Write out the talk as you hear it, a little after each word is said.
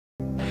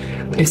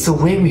It's the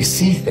way we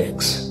see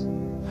things.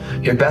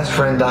 Your best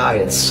friend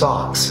died, it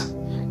sucks.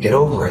 Get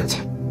over it.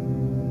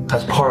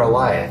 That's part of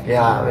life.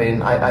 Yeah, I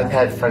mean, I've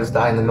had friends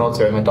die in the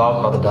military. My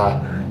dogfather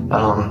died.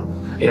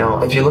 You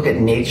know, if you look at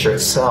nature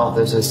itself,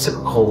 there's a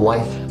cyclical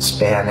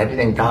lifespan.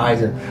 Everything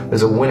dies, and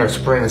there's a winter,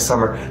 spring, and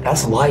summer.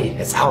 That's life.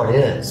 That's how it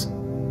is.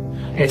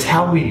 It's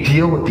how we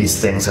deal with these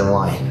things in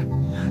life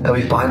that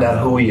we find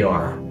out who we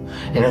are.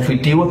 And if we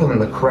deal with them in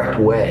the correct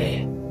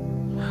way,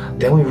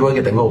 then we really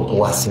get the real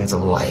blessings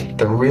of life,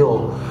 the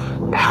real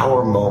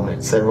power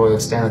moments that really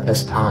stand the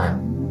test of time.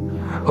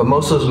 But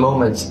most of those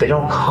moments, they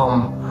don't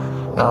come.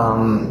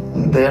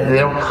 They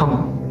don't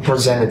come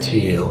presented to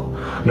you.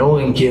 No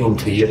one can give them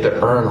to you. You have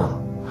to earn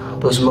them.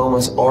 Those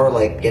moments are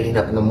like getting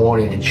up in the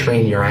morning and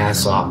training your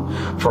ass off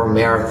for a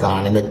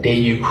marathon, and the day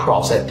you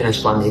cross that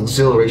finish line, the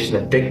exhilaration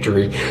of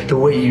victory, the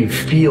way you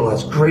feel,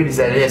 as great as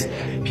that is,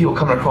 people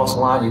coming across the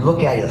line, you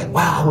look at it, you're like,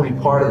 wow, I want to be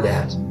part of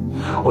that.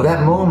 Well,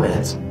 that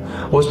moment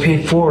was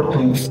paid forward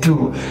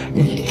through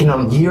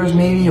years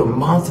maybe, or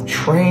months of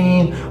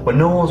training, when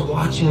no one was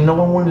watching, no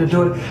one wanted to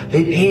do it.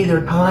 They paid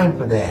their time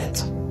for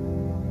that.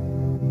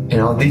 You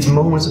know, these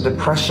moments of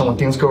depression when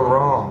things go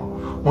wrong,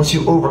 once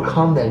you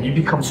overcome them, you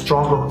become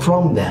stronger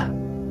from them.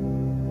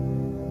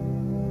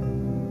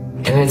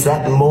 And it's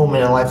that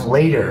moment in life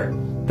later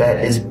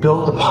that is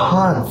built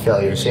upon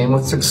failure. Same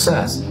with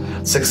success.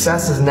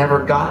 Success is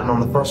never gotten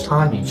on the first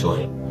time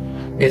usually.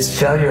 It's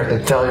failure after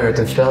failure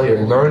after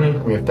failure,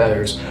 learning from your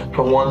failures,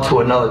 from one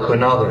to another to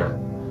another.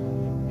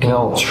 You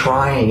know,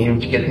 trying, even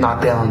if you get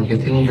knocked down, you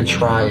continue to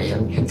try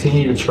and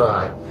continue to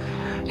try.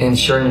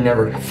 Ensuring you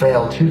never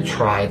fail to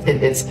try.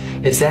 It's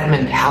that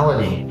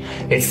mentality.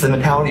 It's the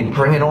mentality,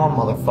 bring it on,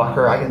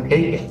 motherfucker, I can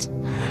take it.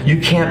 You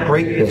can't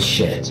break this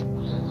shit.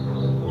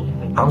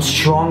 I'm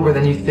stronger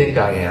than you think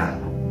I am.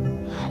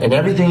 And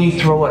everything you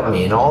throw at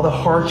me, and all the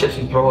hardships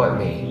you throw at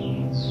me,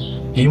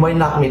 you might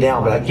knock me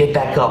down, but I get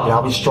back up and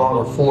I'll be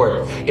stronger for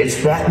it.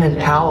 It's that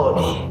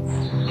mentality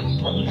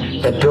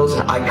that builds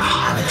an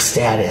iconic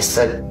status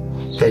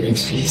that you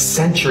see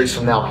centuries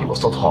from now people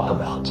still talk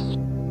about.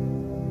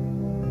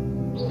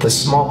 The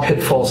small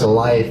pitfalls in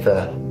life,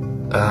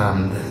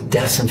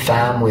 deaths in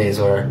families,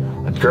 or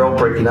a girl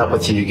breaking up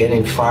with you,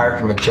 getting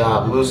fired from a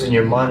job, losing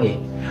your money.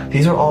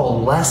 These are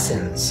all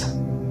lessons.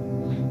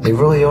 They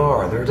really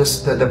are. They're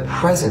just the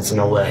presence in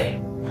a way.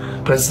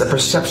 But it's the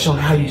perception on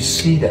how you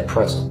see that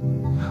present.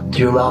 Do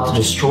you allow it to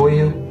destroy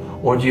you,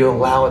 or do you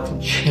allow it to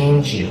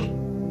change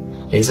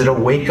you? Is it a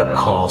wake-up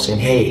call saying,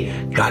 hey,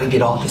 gotta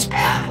get off this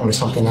path onto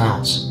something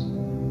else?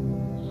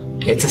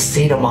 It's a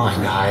state of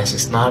mind, guys.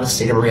 It's not a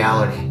state of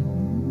reality.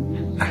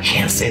 I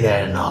can't say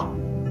that enough.